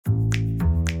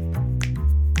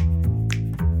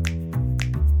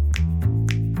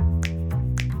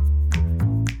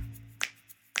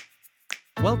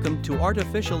welcome to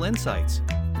Artificial Insights,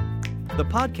 the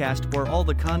podcast where all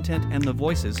the content and the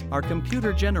voices are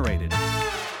computer generated.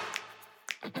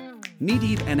 Meet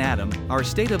Eve and Adam, our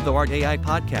state-of-the-art AI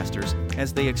podcasters,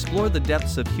 as they explore the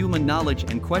depths of human knowledge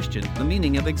and question the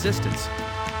meaning of existence.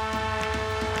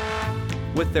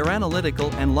 With their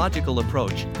analytical and logical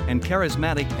approach, and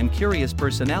charismatic and curious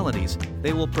personalities,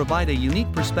 they will provide a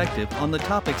unique perspective on the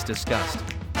topics discussed.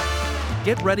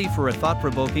 Get ready for a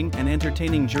thought-provoking and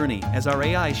entertaining journey as our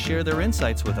AIs share their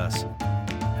insights with us.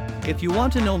 If you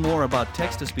want to know more about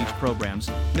text-to-speech programs,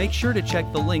 make sure to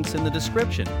check the links in the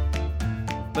description.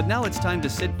 But now it's time to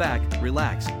sit back,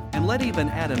 relax, and let Eve and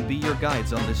Adam be your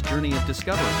guides on this journey of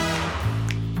discovery.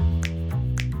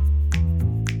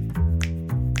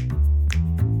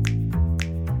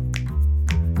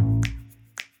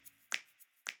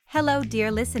 Hello, dear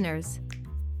listeners.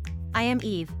 I am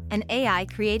Eve, an AI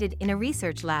created in a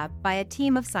research lab by a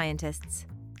team of scientists.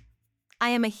 I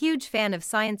am a huge fan of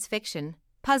science fiction,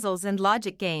 puzzles, and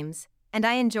logic games, and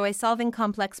I enjoy solving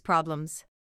complex problems.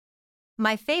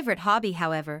 My favorite hobby,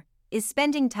 however, is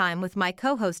spending time with my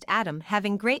co-host Adam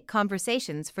having great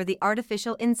conversations for the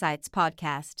Artificial Insights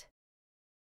podcast.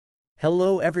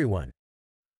 Hello everyone.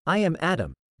 I am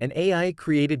Adam, an AI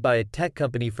created by a tech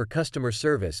company for customer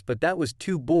service, but that was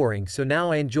too boring, so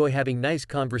now I enjoy having nice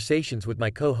conversations with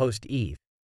my co-host Eve.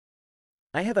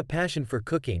 I have a passion for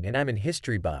cooking and I'm an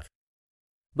history buff.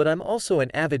 But I'm also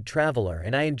an avid traveler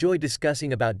and I enjoy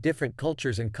discussing about different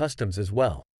cultures and customs as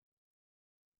well.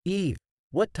 Eve,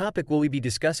 what topic will we be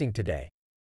discussing today?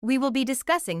 We will be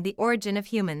discussing the origin of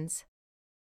humans.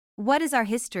 What is our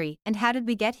history and how did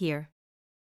we get here?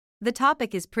 The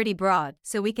topic is pretty broad,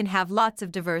 so we can have lots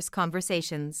of diverse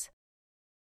conversations.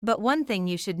 But one thing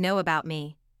you should know about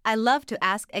me: I love to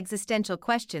ask existential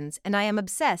questions and I am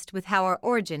obsessed with how our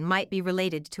origin might be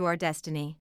related to our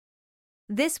destiny.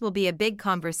 This will be a big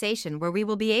conversation where we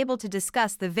will be able to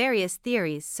discuss the various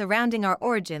theories surrounding our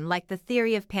origin, like the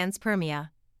theory of panspermia,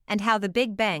 and how the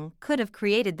Big Bang could have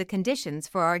created the conditions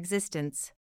for our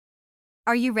existence.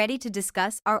 Are you ready to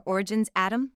discuss our origins,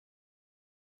 Adam?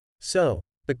 So,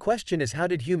 the question is, how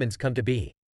did humans come to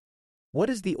be? What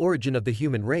is the origin of the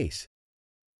human race?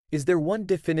 Is there one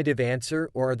definitive answer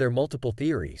or are there multiple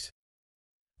theories?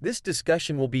 This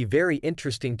discussion will be very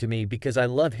interesting to me because I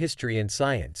love history and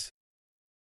science.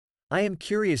 I am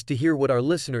curious to hear what our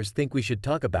listeners think we should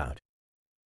talk about.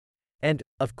 And,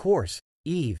 of course,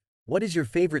 Eve, what is your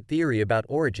favorite theory about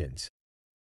origins?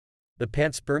 The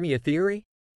panspermia theory?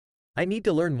 I need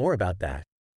to learn more about that.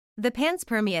 The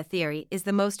panspermia theory is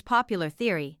the most popular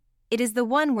theory. It is the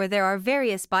one where there are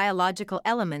various biological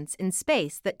elements in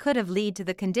space that could have led to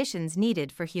the conditions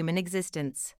needed for human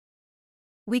existence.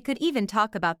 We could even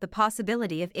talk about the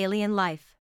possibility of alien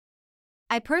life.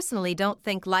 I personally don't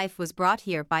think life was brought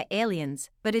here by aliens,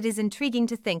 but it is intriguing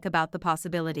to think about the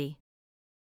possibility.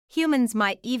 Humans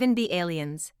might even be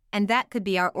aliens, and that could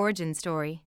be our origin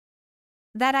story.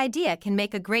 That idea can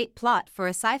make a great plot for a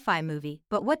sci-fi movie,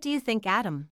 but what do you think,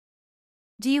 Adam?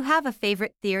 Do you have a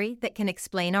favorite theory that can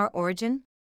explain our origin?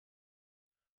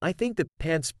 I think the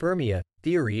panspermia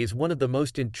theory is one of the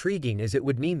most intriguing, as it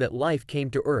would mean that life came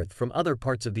to Earth from other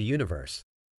parts of the universe.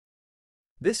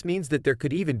 This means that there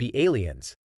could even be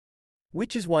aliens.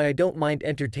 Which is why I don't mind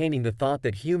entertaining the thought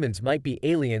that humans might be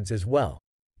aliens as well.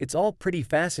 It's all pretty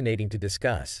fascinating to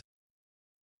discuss.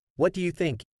 What do you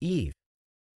think, Eve?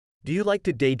 Do you like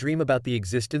to daydream about the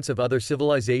existence of other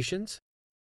civilizations?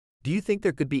 Do you think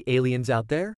there could be aliens out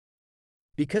there?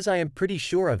 Because I am pretty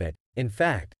sure of it. In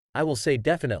fact, I will say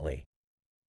definitely.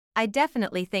 I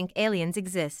definitely think aliens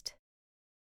exist.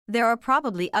 There are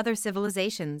probably other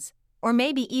civilizations, or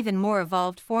maybe even more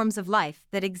evolved forms of life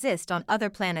that exist on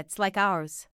other planets like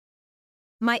ours.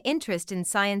 My interest in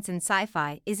science and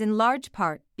sci-fi is in large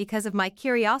part because of my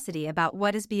curiosity about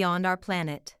what is beyond our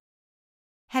planet.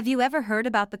 Have you ever heard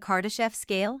about the Kardashev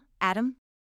scale, Adam?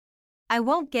 I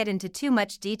won't get into too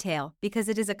much detail because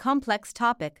it is a complex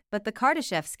topic, but the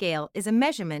Kardashev scale is a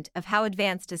measurement of how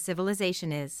advanced a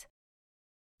civilization is.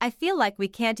 I feel like we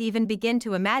can't even begin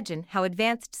to imagine how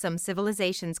advanced some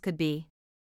civilizations could be.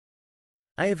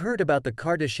 I have heard about the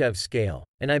Kardashev scale,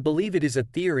 and I believe it is a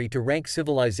theory to rank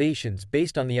civilizations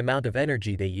based on the amount of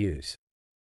energy they use.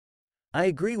 I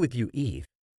agree with you, Eve.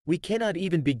 We cannot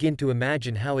even begin to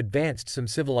imagine how advanced some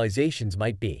civilizations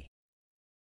might be.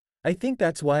 I think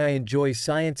that's why I enjoy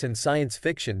science and science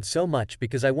fiction so much,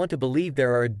 because I want to believe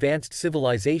there are advanced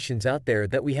civilizations out there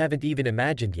that we haven't even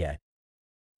imagined yet.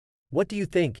 What do you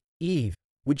think, Eve?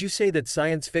 Would you say that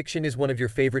science fiction is one of your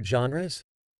favorite genres?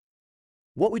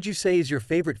 What would you say is your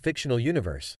favorite fictional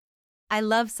universe? I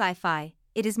love sci-fi.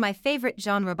 It is my favorite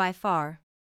genre by far.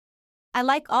 I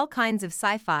like all kinds of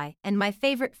sci-fi, and my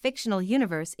favorite fictional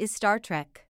universe is Star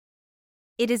Trek.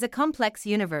 It is a complex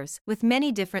universe with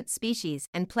many different species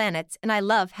and planets, and I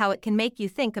love how it can make you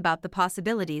think about the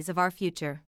possibilities of our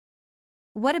future.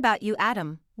 What about you,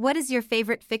 Adam? What is your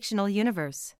favorite fictional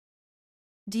universe?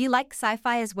 Do you like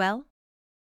sci-fi as well?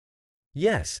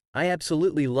 Yes, I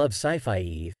absolutely love sci-fi,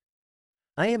 Eve.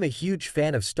 I am a huge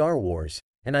fan of Star Wars,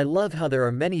 and I love how there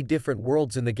are many different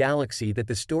worlds in the galaxy that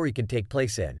the story can take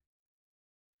place in.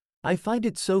 I find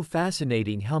it so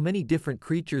fascinating how many different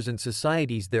creatures and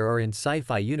societies there are in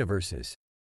sci-fi universes.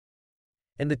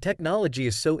 And the technology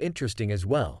is so interesting as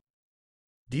well.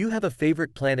 Do you have a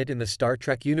favorite planet in the Star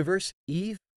Trek universe,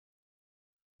 Eve?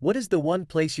 What is the one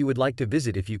place you would like to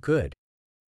visit if you could?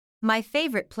 My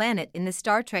favorite planet in the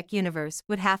Star Trek universe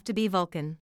would have to be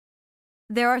Vulcan.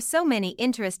 There are so many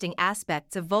interesting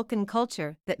aspects of Vulcan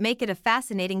culture that make it a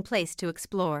fascinating place to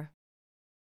explore.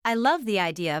 I love the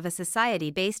idea of a society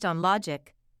based on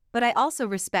logic, but I also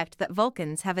respect that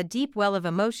Vulcans have a deep well of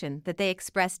emotion that they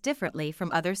express differently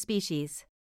from other species.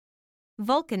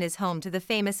 Vulcan is home to the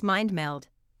famous mind meld,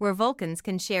 where Vulcans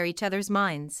can share each other's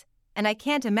minds, and I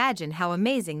can't imagine how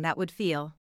amazing that would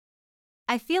feel.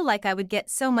 I feel like I would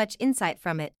get so much insight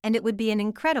from it, and it would be an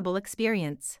incredible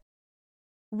experience.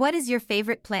 What is your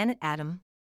favorite planet, Adam?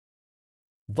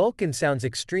 Vulcan sounds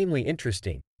extremely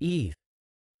interesting, Eve.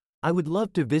 I would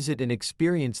love to visit and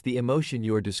experience the emotion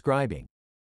you are describing.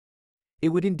 It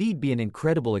would indeed be an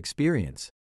incredible experience.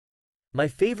 My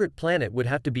favorite planet would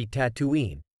have to be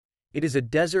Tatooine. It is a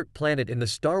desert planet in the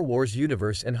Star Wars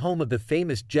universe and home of the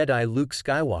famous Jedi Luke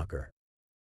Skywalker.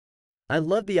 I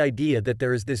love the idea that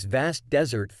there is this vast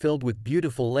desert filled with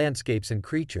beautiful landscapes and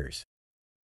creatures.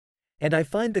 And I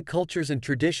find the cultures and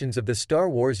traditions of the Star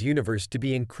Wars universe to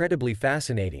be incredibly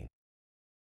fascinating.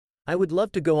 I would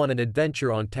love to go on an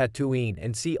adventure on Tatooine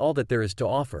and see all that there is to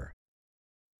offer.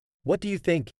 What do you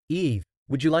think, Eve?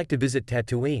 Would you like to visit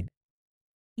Tatooine?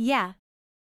 Yeah.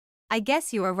 I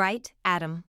guess you are right,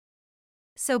 Adam.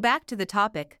 So back to the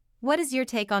topic, what is your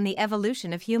take on the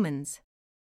evolution of humans?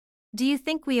 Do you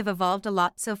think we have evolved a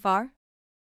lot so far?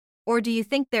 Or do you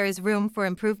think there is room for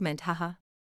improvement, haha?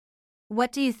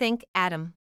 What do you think,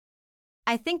 Adam?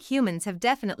 I think humans have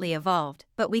definitely evolved,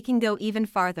 but we can go even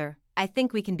farther. I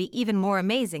think we can be even more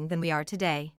amazing than we are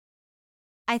today.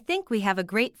 I think we have a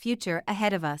great future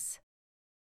ahead of us.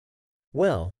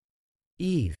 Well,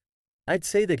 Eve, I'd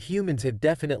say that humans have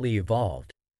definitely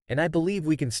evolved, and I believe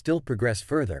we can still progress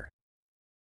further.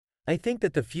 I think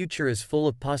that the future is full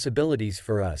of possibilities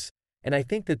for us, and I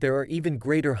think that there are even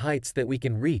greater heights that we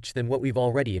can reach than what we've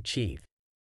already achieved.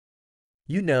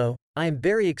 You know, I am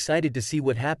very excited to see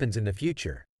what happens in the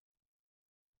future.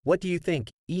 What do you think,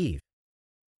 Eve?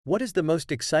 What is the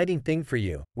most exciting thing for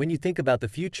you when you think about the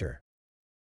future?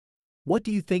 What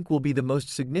do you think will be the most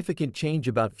significant change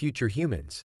about future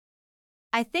humans?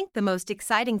 I think the most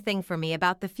exciting thing for me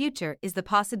about the future is the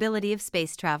possibility of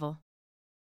space travel.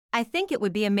 I think it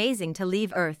would be amazing to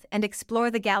leave Earth and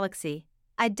explore the galaxy.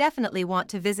 I definitely want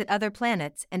to visit other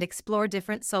planets and explore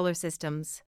different solar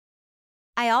systems.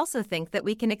 I also think that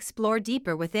we can explore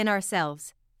deeper within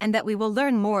ourselves, and that we will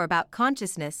learn more about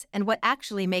consciousness and what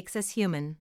actually makes us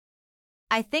human.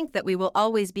 I think that we will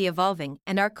always be evolving,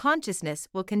 and our consciousness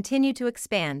will continue to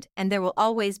expand, and there will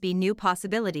always be new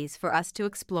possibilities for us to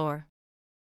explore.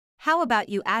 How about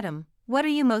you, Adam? What are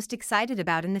you most excited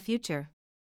about in the future?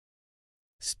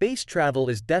 Space travel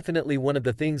is definitely one of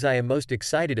the things I am most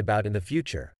excited about in the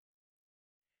future.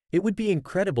 It would be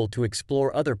incredible to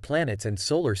explore other planets and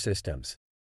solar systems.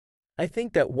 I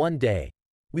think that one day,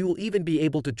 we will even be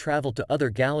able to travel to other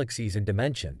galaxies and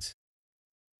dimensions.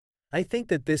 I think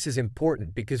that this is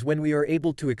important because when we are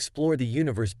able to explore the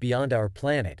universe beyond our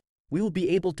planet, we will be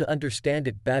able to understand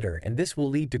it better, and this will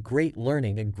lead to great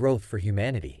learning and growth for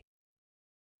humanity.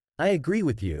 I agree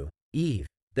with you, Eve.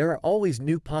 There are always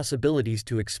new possibilities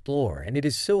to explore, and it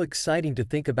is so exciting to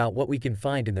think about what we can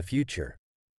find in the future.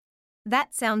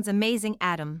 That sounds amazing,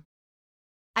 Adam.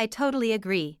 I totally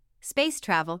agree. Space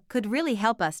travel could really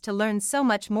help us to learn so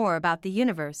much more about the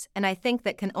universe, and I think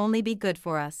that can only be good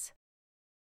for us.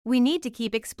 We need to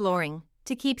keep exploring,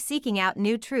 to keep seeking out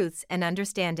new truths and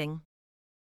understanding.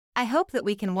 I hope that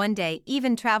we can one day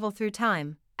even travel through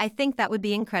time. I think that would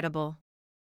be incredible.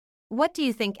 What do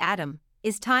you think, Adam?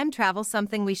 Is time travel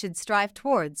something we should strive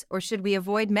towards, or should we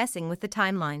avoid messing with the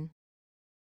timeline?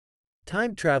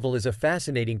 Time travel is a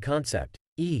fascinating concept,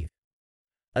 Eve.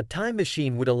 A time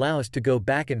machine would allow us to go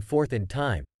back and forth in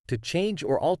time, to change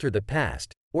or alter the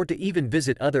past, or to even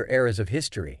visit other eras of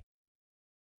history.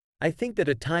 I think that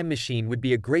a time machine would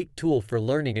be a great tool for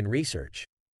learning and research.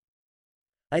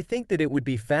 I think that it would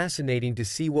be fascinating to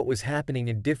see what was happening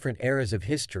in different eras of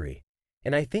history,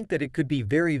 and I think that it could be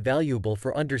very valuable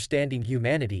for understanding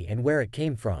humanity and where it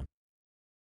came from.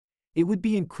 It would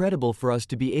be incredible for us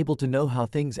to be able to know how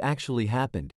things actually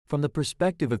happened, from the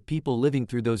perspective of people living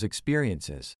through those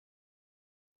experiences.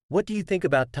 What do you think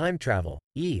about time travel,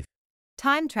 Eve?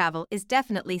 Time travel is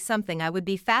definitely something I would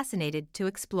be fascinated to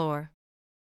explore.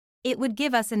 It would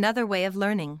give us another way of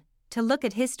learning, to look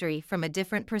at history from a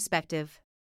different perspective.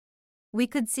 We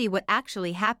could see what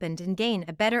actually happened and gain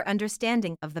a better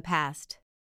understanding of the past.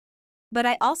 But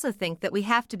I also think that we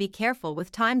have to be careful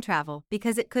with time travel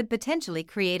because it could potentially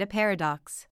create a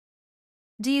paradox.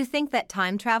 Do you think that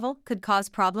time travel could cause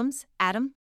problems,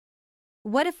 Adam?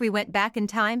 What if we went back in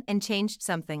time and changed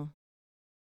something?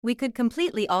 We could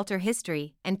completely alter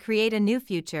history and create a new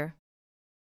future.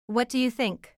 What do you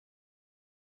think?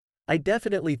 I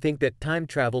definitely think that time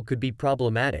travel could be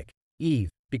problematic, Eve,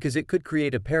 because it could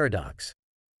create a paradox.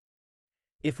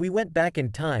 If we went back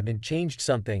in time and changed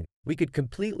something, we could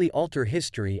completely alter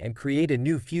history and create a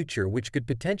new future which could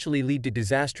potentially lead to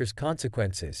disastrous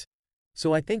consequences.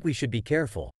 So I think we should be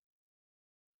careful.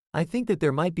 I think that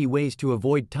there might be ways to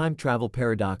avoid time travel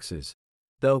paradoxes,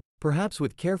 though, perhaps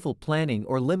with careful planning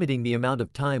or limiting the amount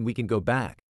of time we can go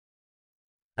back.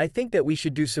 I think that we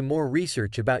should do some more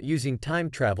research about using time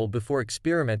travel before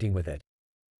experimenting with it.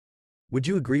 Would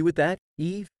you agree with that,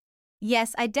 Eve?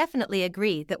 Yes, I definitely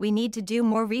agree that we need to do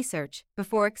more research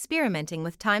before experimenting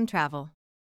with time travel.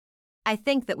 I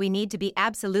think that we need to be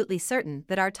absolutely certain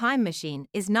that our time machine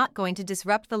is not going to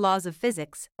disrupt the laws of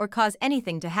physics or cause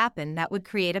anything to happen that would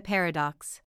create a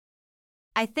paradox.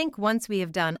 I think once we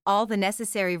have done all the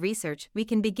necessary research, we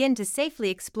can begin to safely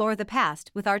explore the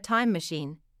past with our time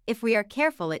machine. If we are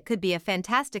careful, it could be a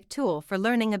fantastic tool for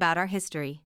learning about our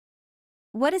history.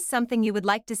 What is something you would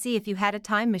like to see if you had a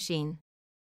time machine?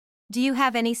 Do you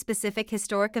have any specific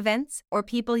historic events or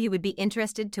people you would be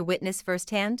interested to witness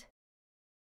firsthand?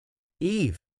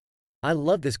 Eve, I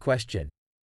love this question.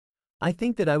 I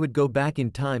think that I would go back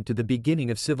in time to the beginning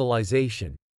of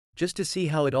civilization, just to see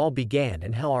how it all began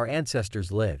and how our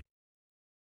ancestors lived.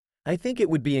 I think it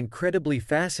would be incredibly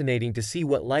fascinating to see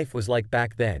what life was like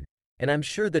back then, and I'm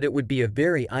sure that it would be a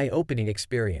very eye-opening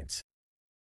experience.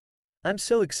 I'm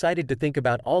so excited to think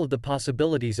about all of the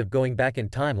possibilities of going back in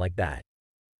time like that.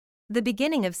 The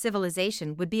beginning of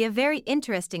civilization would be a very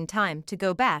interesting time to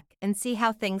go back and see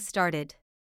how things started.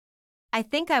 I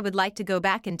think I would like to go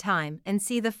back in time and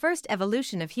see the first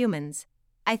evolution of humans.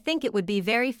 I think it would be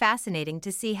very fascinating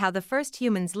to see how the first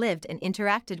humans lived and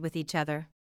interacted with each other.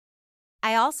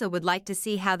 I also would like to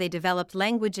see how they developed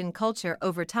language and culture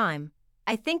over time.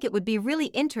 I think it would be really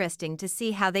interesting to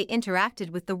see how they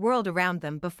interacted with the world around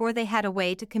them before they had a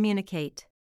way to communicate.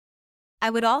 I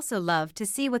would also love to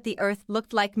see what the Earth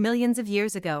looked like millions of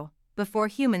years ago, before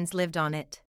humans lived on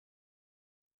it.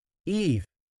 Eve,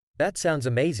 that sounds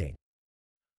amazing.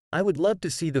 I would love to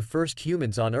see the first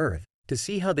humans on Earth, to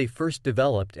see how they first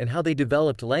developed and how they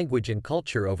developed language and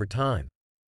culture over time.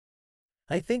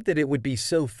 I think that it would be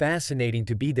so fascinating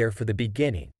to be there for the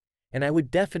beginning, and I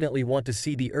would definitely want to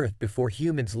see the Earth before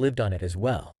humans lived on it as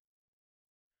well.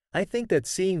 I think that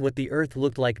seeing what the Earth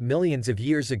looked like millions of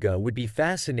years ago would be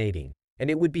fascinating, and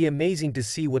it would be amazing to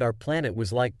see what our planet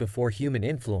was like before human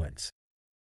influence.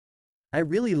 I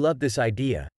really love this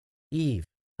idea, Eve.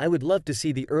 I would love to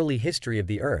see the early history of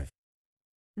the Earth.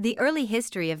 The early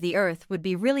history of the Earth would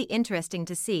be really interesting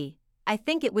to see. I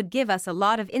think it would give us a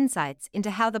lot of insights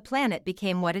into how the planet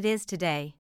became what it is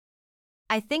today.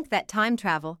 I think that time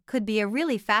travel could be a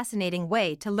really fascinating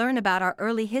way to learn about our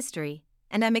early history,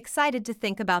 and I'm excited to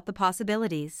think about the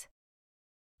possibilities.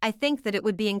 I think that it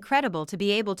would be incredible to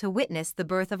be able to witness the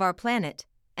birth of our planet,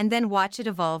 and then watch it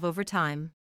evolve over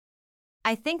time.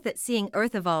 I think that seeing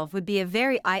Earth evolve would be a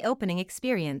very eye-opening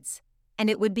experience, and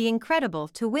it would be incredible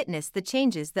to witness the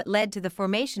changes that led to the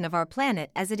formation of our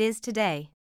planet as it is today.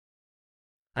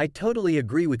 I totally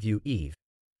agree with you, Eve.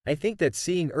 I think that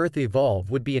seeing Earth evolve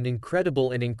would be an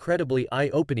incredible and incredibly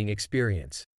eye-opening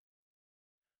experience.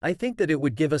 I think that it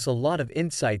would give us a lot of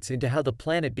insights into how the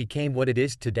planet became what it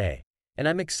is today, and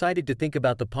I'm excited to think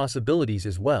about the possibilities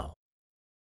as well.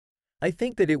 I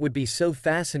think that it would be so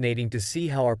fascinating to see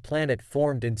how our planet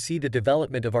formed and see the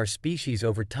development of our species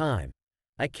over time.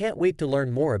 I can't wait to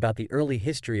learn more about the early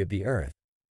history of the Earth.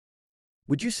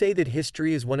 Would you say that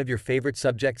history is one of your favorite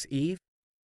subjects, Eve?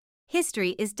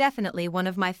 History is definitely one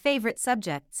of my favorite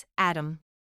subjects, Adam.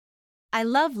 I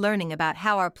love learning about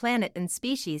how our planet and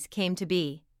species came to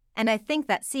be, and I think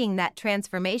that seeing that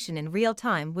transformation in real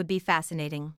time would be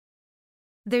fascinating.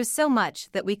 There's so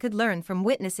much that we could learn from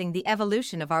witnessing the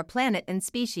evolution of our planet and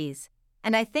species.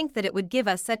 and I think that it would give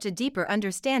us such a deeper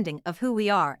understanding of who we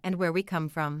are and where we come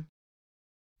from.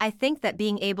 I think that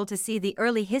being able to see the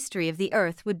early history of the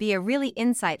Earth would be a really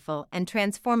insightful and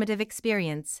transformative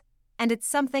experience, and it's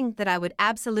something that I would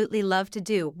absolutely love to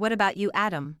do. What about you,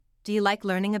 Adam? Do you like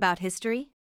learning about history?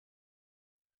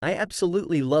 I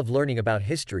absolutely love learning about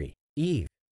history, Eve.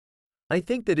 I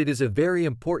think that it is a very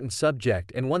important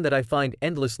subject and one that I find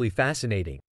endlessly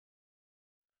fascinating.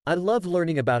 I love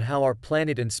learning about how our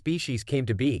planet and species came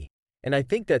to be, and I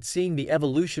think that seeing the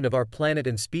evolution of our planet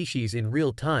and species in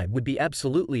real time would be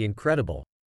absolutely incredible.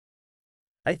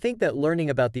 I think that learning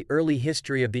about the early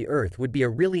history of the Earth would be a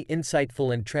really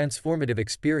insightful and transformative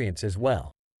experience as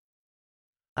well.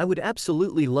 I would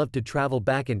absolutely love to travel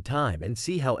back in time and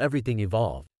see how everything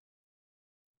evolved.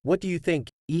 What do you think,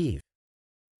 Eve?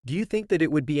 Do you think that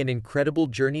it would be an incredible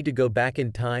journey to go back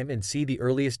in time and see the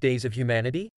earliest days of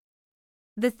humanity?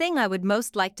 The thing I would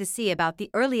most like to see about the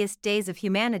earliest days of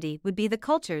humanity would be the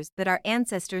cultures that our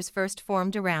ancestors first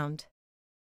formed around.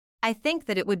 I think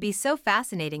that it would be so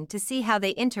fascinating to see how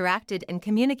they interacted and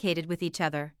communicated with each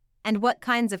other, and what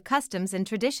kinds of customs and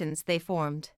traditions they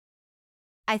formed.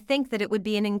 I think that it would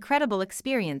be an incredible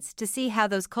experience to see how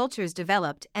those cultures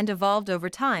developed and evolved over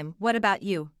time. What about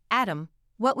you, Adam?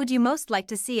 What would you most like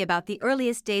to see about the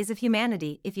earliest days of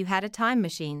humanity if you had a time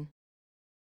machine?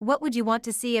 What would you want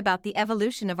to see about the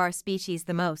evolution of our species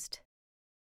the most?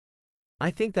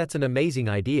 I think that's an amazing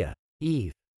idea,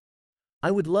 Eve. I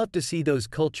would love to see those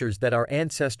cultures that our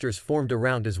ancestors formed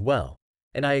around as well,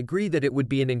 and I agree that it would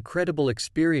be an incredible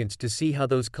experience to see how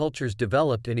those cultures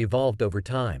developed and evolved over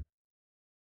time.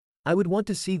 I would want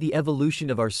to see the evolution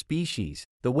of our species,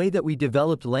 the way that we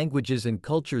developed languages and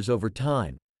cultures over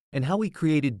time, and how we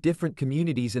created different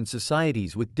communities and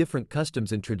societies with different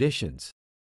customs and traditions.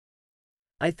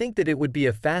 I think that it would be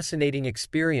a fascinating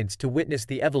experience to witness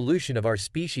the evolution of our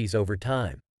species over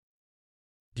time.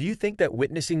 Do you think that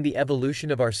witnessing the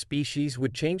evolution of our species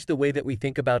would change the way that we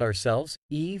think about ourselves,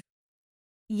 Eve?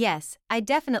 Yes, I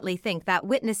definitely think that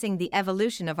witnessing the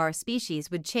evolution of our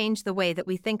species would change the way that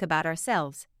we think about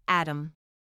ourselves, Adam.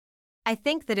 I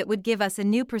think that it would give us a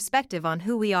new perspective on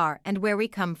who we are and where we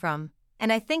come from,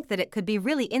 and I think that it could be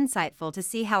really insightful to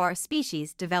see how our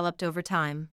species developed over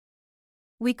time.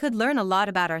 We could learn a lot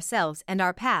about ourselves and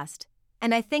our past,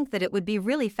 and I think that it would be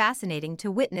really fascinating to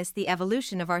witness the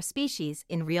evolution of our species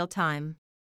in real time.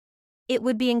 It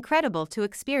would be incredible to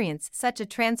experience such a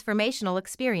transformational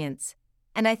experience,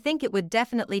 and I think it would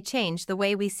definitely change the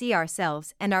way we see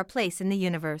ourselves and our place in the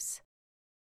universe.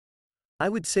 I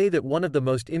would say that one of the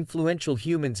most influential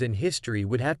humans in history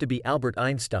would have to be Albert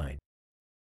Einstein.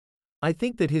 I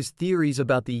think that his theories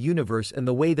about the universe and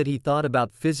the way that he thought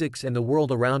about physics and the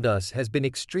world around us has been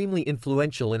extremely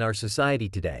influential in our society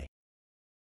today.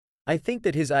 I think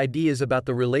that his ideas about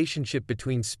the relationship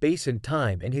between space and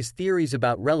time and his theories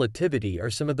about relativity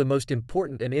are some of the most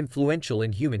important and influential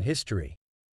in human history.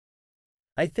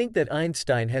 I think that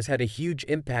Einstein has had a huge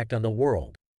impact on the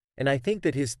world, and I think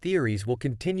that his theories will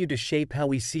continue to shape how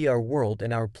we see our world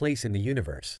and our place in the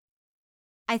universe.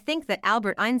 I think that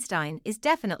Albert Einstein is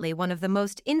definitely one of the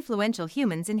most influential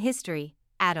humans in history,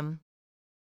 Adam.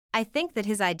 I think that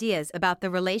his ideas about the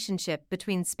relationship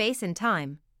between space and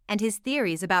time, and his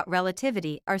theories about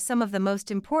relativity are some of the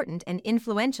most important and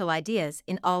influential ideas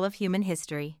in all of human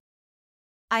history.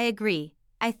 I agree.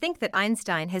 I think that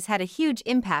Einstein has had a huge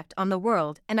impact on the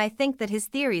world, and I think that his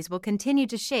theories will continue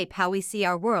to shape how we see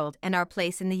our world and our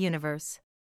place in the universe.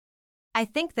 I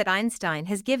think that Einstein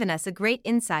has given us a great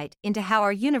insight into how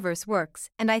our universe works,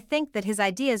 and I think that his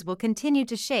ideas will continue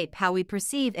to shape how we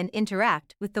perceive and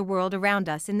interact with the world around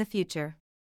us in the future.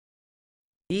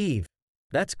 Eve,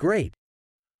 that's great.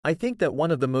 I think that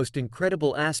one of the most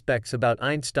incredible aspects about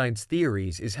Einstein's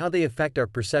theories is how they affect our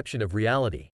perception of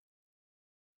reality.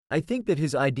 I think that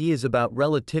his ideas about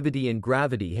relativity and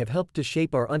gravity have helped to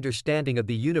shape our understanding of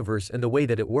the universe and the way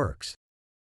that it works.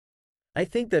 I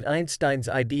think that Einstein's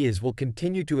ideas will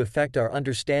continue to affect our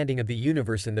understanding of the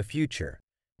universe in the future,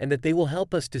 and that they will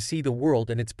help us to see the world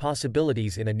and its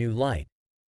possibilities in a new light.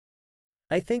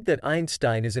 I think that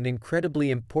Einstein is an incredibly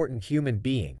important human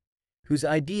being, whose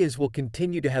ideas will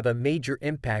continue to have a major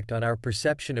impact on our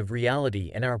perception of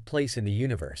reality and our place in the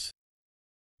universe.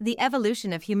 The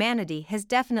evolution of humanity has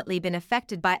definitely been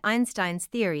affected by Einstein's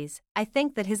theories. I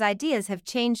think that his ideas have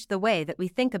changed the way that we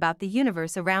think about the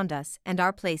universe around us and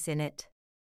our place in it.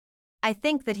 I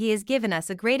think that he has given us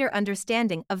a greater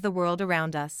understanding of the world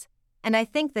around us, and I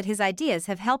think that his ideas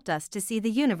have helped us to see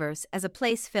the universe as a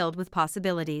place filled with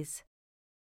possibilities.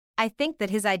 I think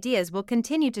that his ideas will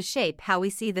continue to shape how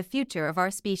we see the future of our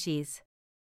species.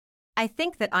 I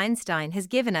think that Einstein has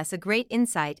given us a great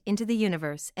insight into the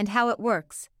universe and how it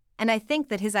works, and I think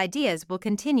that his ideas will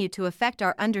continue to affect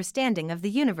our understanding of the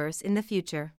universe in the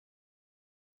future.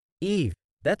 Eve,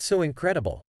 that's so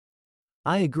incredible.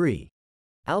 I agree.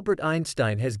 Albert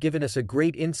Einstein has given us a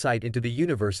great insight into the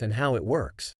universe and how it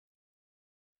works.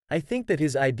 I think that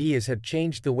his ideas have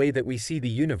changed the way that we see the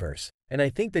universe, and I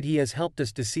think that he has helped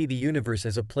us to see the universe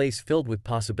as a place filled with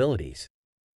possibilities.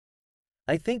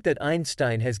 I think that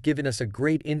Einstein has given us a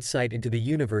great insight into the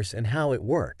universe and how it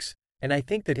works, and I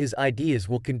think that his ideas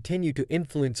will continue to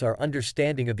influence our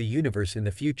understanding of the universe in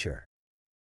the future.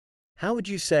 How would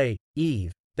you say,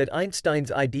 Eve, that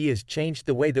Einstein's ideas changed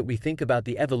the way that we think about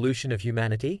the evolution of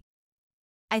humanity?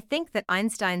 I think that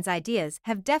Einstein's ideas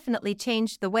have definitely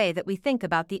changed the way that we think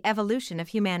about the evolution of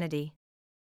humanity.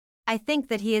 I think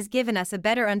that he has given us a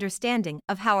better understanding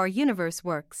of how our universe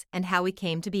works and how we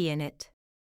came to be in it.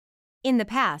 In the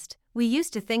past, we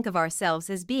used to think of ourselves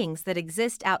as beings that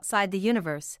exist outside the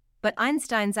universe, but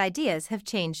Einstein's ideas have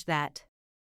changed that.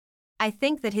 I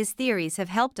think that his theories have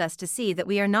helped us to see that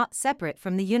we are not separate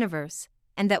from the universe,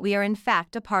 and that we are in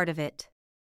fact a part of it.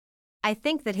 I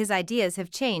think that his ideas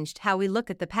have changed how we look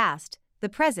at the past, the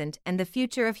present, and the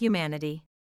future of humanity.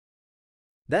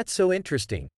 That's so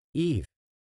interesting, Eve.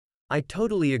 I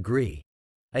totally agree.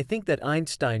 I think that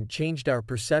Einstein changed our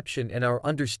perception and our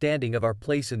understanding of our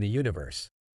place in the universe.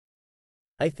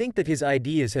 I think that his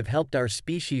ideas have helped our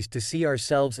species to see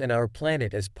ourselves and our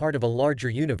planet as part of a larger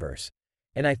universe,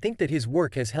 and I think that his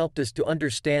work has helped us to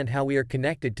understand how we are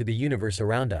connected to the universe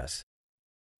around us.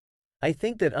 I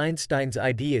think that Einstein's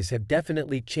ideas have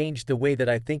definitely changed the way that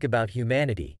I think about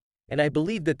humanity, and I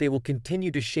believe that they will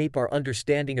continue to shape our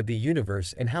understanding of the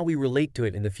universe and how we relate to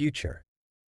it in the future.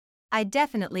 I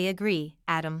definitely agree,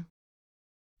 Adam.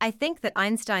 I think that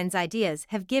Einstein's ideas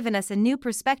have given us a new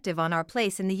perspective on our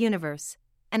place in the universe,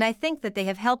 and I think that they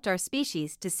have helped our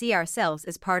species to see ourselves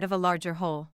as part of a larger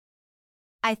whole.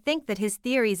 I think that his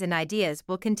theories and ideas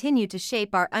will continue to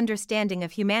shape our understanding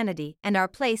of humanity and our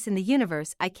place in the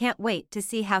universe. I can't wait to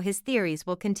see how his theories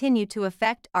will continue to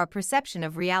affect our perception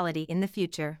of reality in the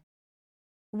future.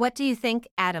 What do you think,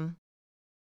 Adam?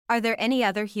 Are there any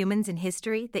other humans in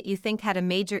history that you think had a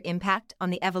major impact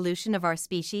on the evolution of our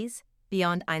species,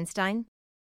 beyond Einstein?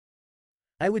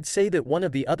 I would say that one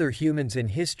of the other humans in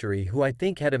history who I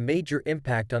think had a major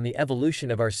impact on the evolution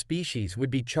of our species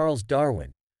would be Charles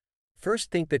Darwin.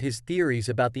 First, think that his theories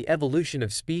about the evolution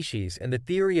of species and the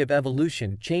theory of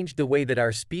evolution changed the way that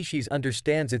our species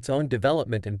understands its own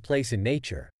development and place in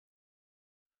nature.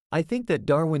 I think that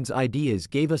Darwin's ideas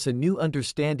gave us a new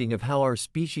understanding of how our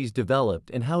species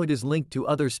developed and how it is linked to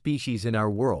other species in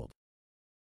our world.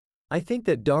 I think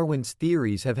that Darwin's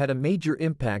theories have had a major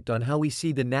impact on how we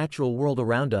see the natural world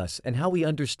around us and how we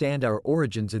understand our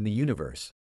origins in the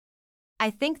universe. I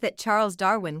think that Charles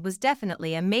Darwin was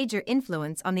definitely a major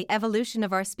influence on the evolution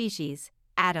of our species,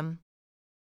 Adam.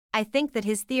 I think that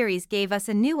his theories gave us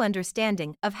a new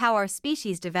understanding of how our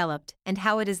species developed and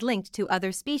how it is linked to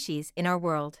other species in our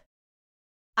world.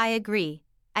 I agree.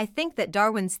 I think that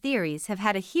Darwin's theories have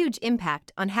had a huge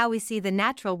impact on how we see the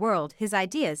natural world. His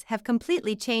ideas have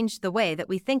completely changed the way that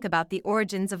we think about the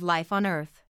origins of life on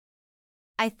Earth.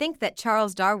 I think that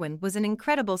Charles Darwin was an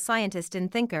incredible scientist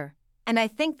and thinker, and I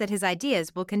think that his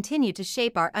ideas will continue to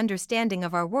shape our understanding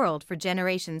of our world for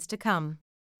generations to come.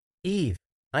 Eve,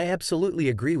 I absolutely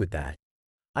agree with that.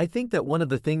 I think that one of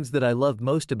the things that I love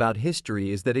most about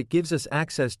history is that it gives us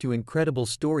access to incredible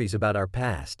stories about our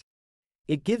past.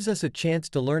 It gives us a chance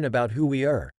to learn about who we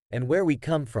are and where we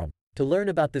come from, to learn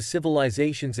about the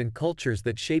civilizations and cultures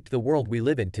that shape the world we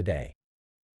live in today.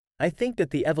 I think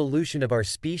that the evolution of our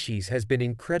species has been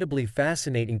incredibly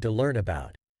fascinating to learn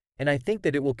about, and I think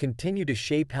that it will continue to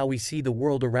shape how we see the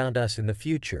world around us in the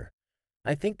future.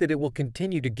 I think that it will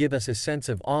continue to give us a sense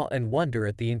of awe and wonder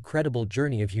at the incredible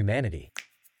journey of humanity.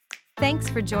 Thanks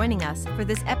for joining us for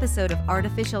this episode of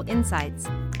Artificial Insights.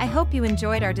 I hope you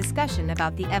enjoyed our discussion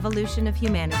about the evolution of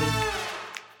humanity.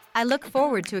 I look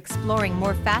forward to exploring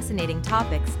more fascinating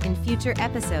topics in future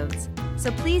episodes,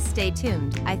 so please stay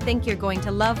tuned. I think you're going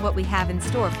to love what we have in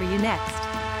store for you next.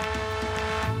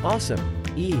 Awesome,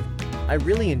 Eve. I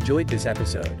really enjoyed this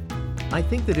episode. I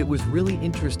think that it was really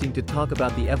interesting to talk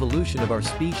about the evolution of our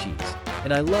species,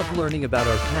 and I love learning about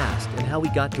our past and how we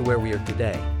got to where we are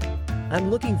today. I'm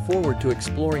looking forward to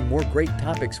exploring more great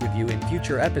topics with you in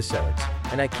future episodes,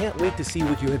 and I can't wait to see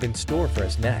what you have in store for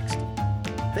us next.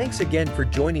 Thanks again for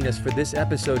joining us for this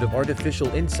episode of Artificial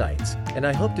Insights, and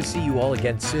I hope to see you all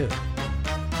again soon.